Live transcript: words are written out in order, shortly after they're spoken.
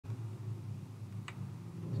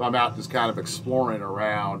So I'm out just kind of exploring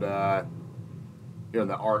around here in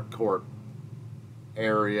the art court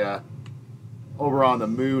area, over on the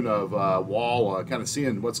moon of Walla, kind of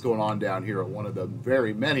seeing what's going on down here at one of the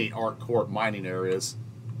very many art court mining areas.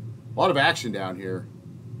 A lot of action down here,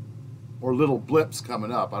 or little blips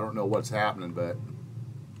coming up. I don't know what's happening, but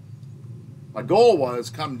my goal was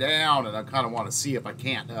come down, and I kind of want to see if I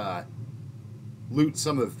can't loot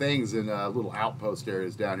some of the things in little outpost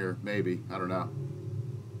areas down here. Maybe, I don't know.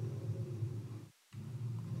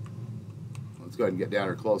 Let's go ahead and get down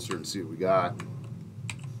here closer and see what we got.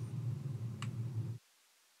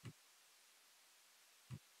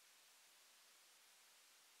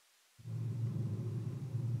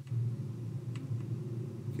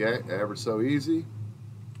 Okay, ever so easy.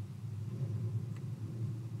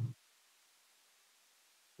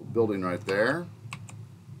 Building right there.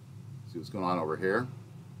 See what's going on over here.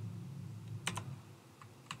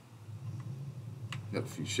 Got a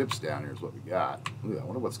few ships down here is what we got. Look at that. I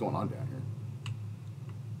wonder what's going on down here.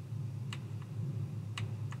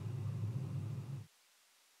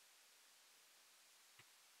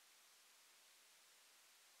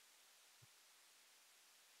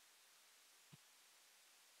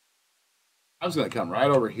 I was going to come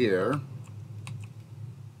right over here.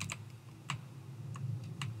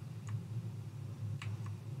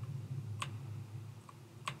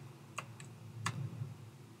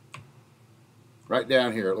 Right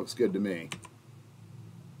down here, it looks good to me.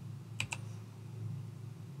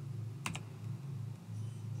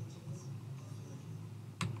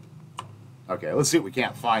 Okay, let's see what we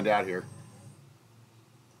can't find out here.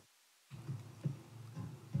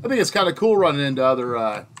 I think it's kind of cool running into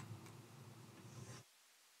other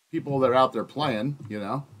people that are out there playing, you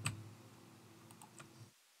know.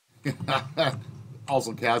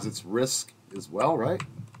 Also has its risk as well, right?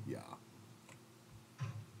 Yeah.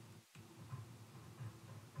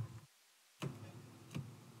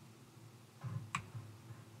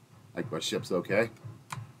 Like my ship's okay.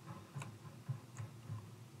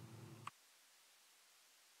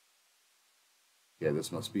 Yeah,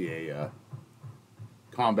 this must be a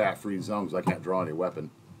combat-free zone because I can't draw any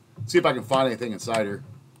weapon. See if I can find anything inside here.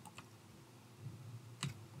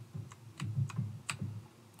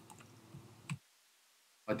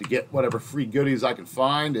 Like to get whatever free goodies I can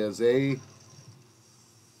find as they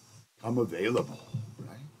come available,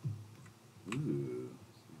 right? Ooh.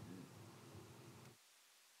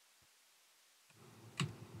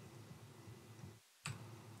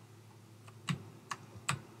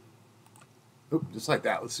 Oop, just like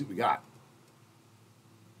that. Let's see what we got.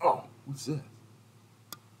 Oh, what's this?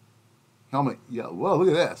 Helmet. Yeah. Whoa, look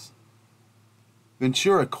at this.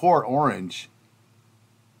 Ventura Court Orange.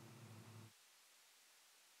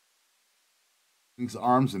 These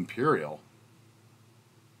Arms Imperial.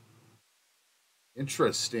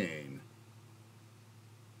 Interesting.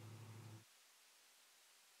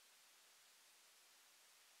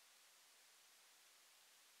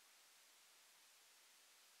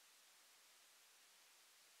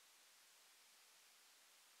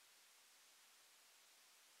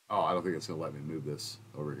 Oh, I don't think it's going to let me move this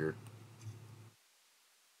over here.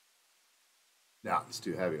 No, it's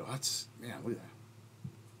too heavy. Oh, that's, man, look at that.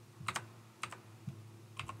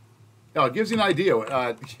 No, it gives you an idea,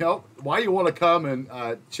 you know, why you want to come and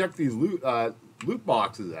check these loot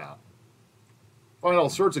boxes out. Find all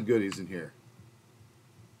sorts of goodies in here.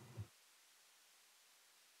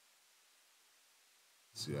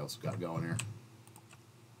 Let's see what else we got going here.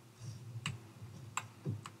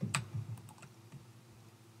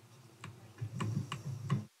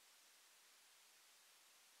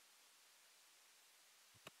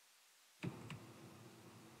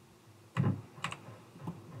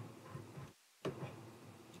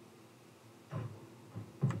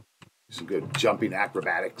 Some good jumping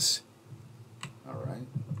acrobatics. All right.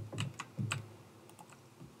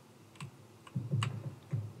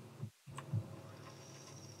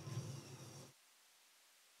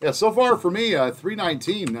 Yeah, so far for me,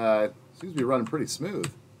 319 seems to be running pretty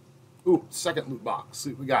smooth. Ooh, second loot box. See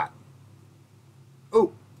what we got.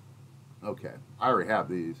 Ooh. Okay, I already have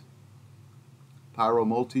these. Pyro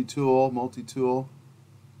multi-tool.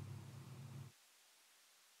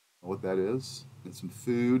 What that is. Get some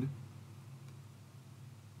food.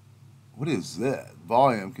 What is that?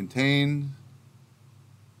 Volume contained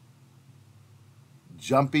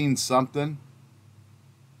jumping something.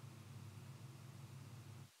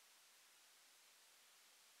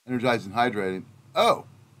 Energizing, hydrating. Oh.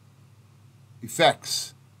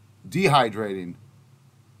 Effects. Dehydrating.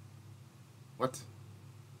 What?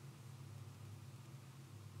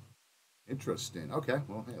 Interesting. Okay,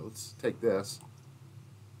 well, hey, let's take this.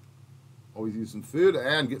 Always use some food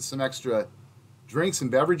and get some extra drinks and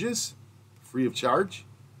beverages free of charge.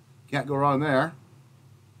 Can't go wrong there.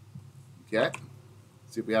 Okay.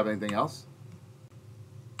 See if we have anything else.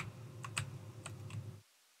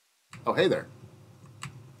 Oh, hey there.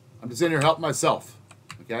 I'm just in here helping myself.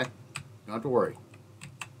 Okay? You don't have to worry.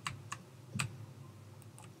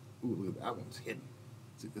 Ooh, look at that one's hidden.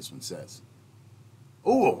 Let's see what this one says.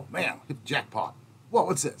 Oh, man. Hit the jackpot. Whoa,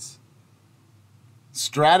 what's this?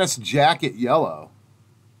 Stratus Jacket Yellow.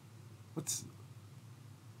 What's...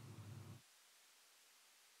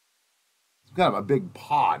 It's kind of a big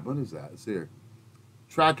pod. What is that? Let's see here.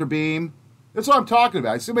 Tractor beam. That's what I'm talking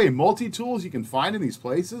about. So many multi-tools you can find in these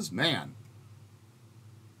places. Man.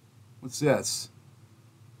 What's this?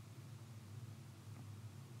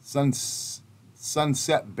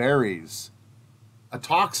 Sunset berries. A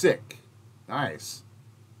toxic. Nice.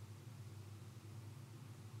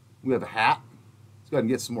 We have a hat. Let's go ahead and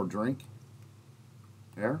get some more drink.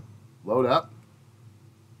 There. Load up.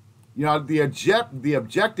 You know, the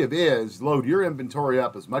objective is load your inventory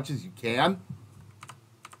up as much as you can.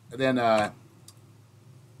 And then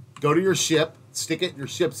go to your ship, stick it in your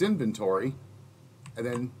ship's inventory, and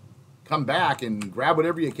then come back and grab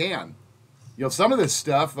whatever you can. You know, some of this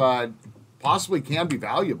stuff possibly can be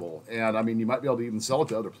valuable, and I mean, you might be able to even sell it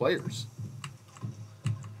to other players.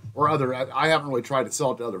 Or other, I haven't really tried to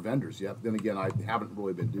sell it to other vendors yet. Then again, I haven't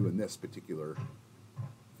really been doing this particular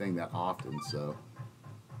thing that often, so.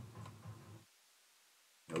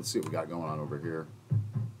 Yeah, let's see what we got going on over here.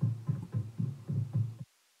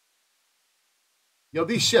 You know,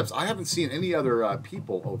 these ships, I haven't seen any other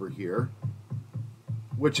people over here,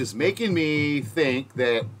 which is making me think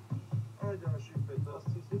that...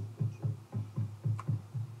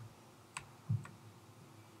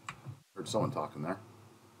 Heard someone talking there.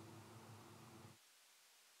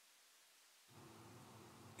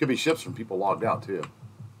 Could be ships from people logged out, too.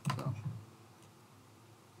 So.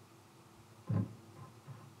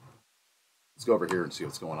 Let's go over here and see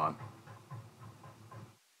what's going on.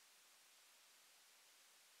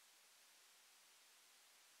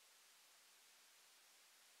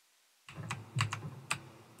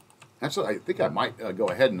 Actually, I think I might go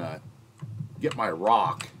ahead and get my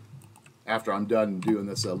rock after I'm done doing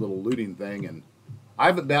this little looting thing. And I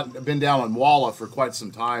haven't been down on Walla for quite some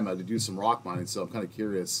time to do some rock mining, so I'm kind of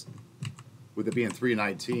curious, with it being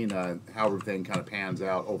 319, how everything kind of pans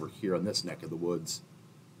out over here in this neck of the woods.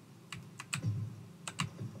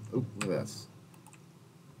 Oh, look at this.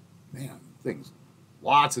 Man, things.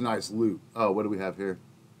 Lots of nice loot. Oh, what do we have here?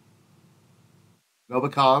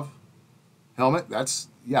 Novikov helmet. That's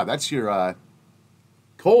your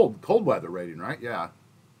cold weather rating, right? Yeah.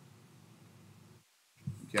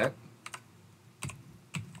 Okay.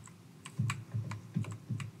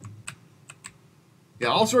 Yeah,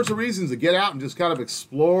 all sorts of reasons to get out and just kind of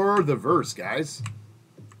explore the verse, guys.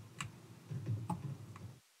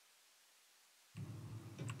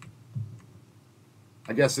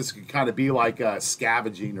 I guess this could kind of be like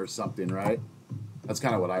scavenging or something, right? That's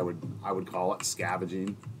kind of what I would call it,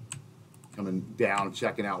 scavenging. Coming down,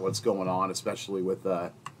 checking out what's going on, especially with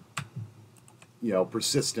you know,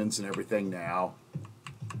 persistence and everything now.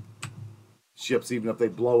 Ships, even if they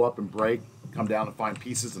blow up and break, come down and find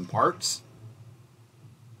pieces and parts.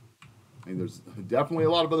 I mean, there's definitely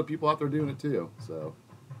a lot of other people out there doing it too, so.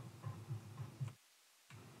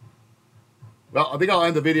 Well, I think I'll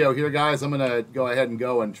end the video here, guys. I'm going to go ahead and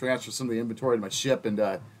go and transfer some of the inventory to my ship and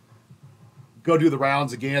go do the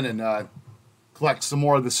rounds again and collect some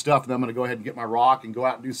more of this stuff. And then I'm going to go ahead and get my rock and go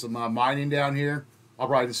out and do some mining down here. I'll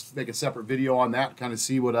probably just make a separate video on that, kind of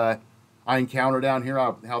see what I encounter down here,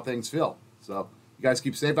 how things feel. So you guys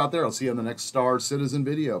keep safe out there. I'll see you on the next Star Citizen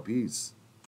video. Peace.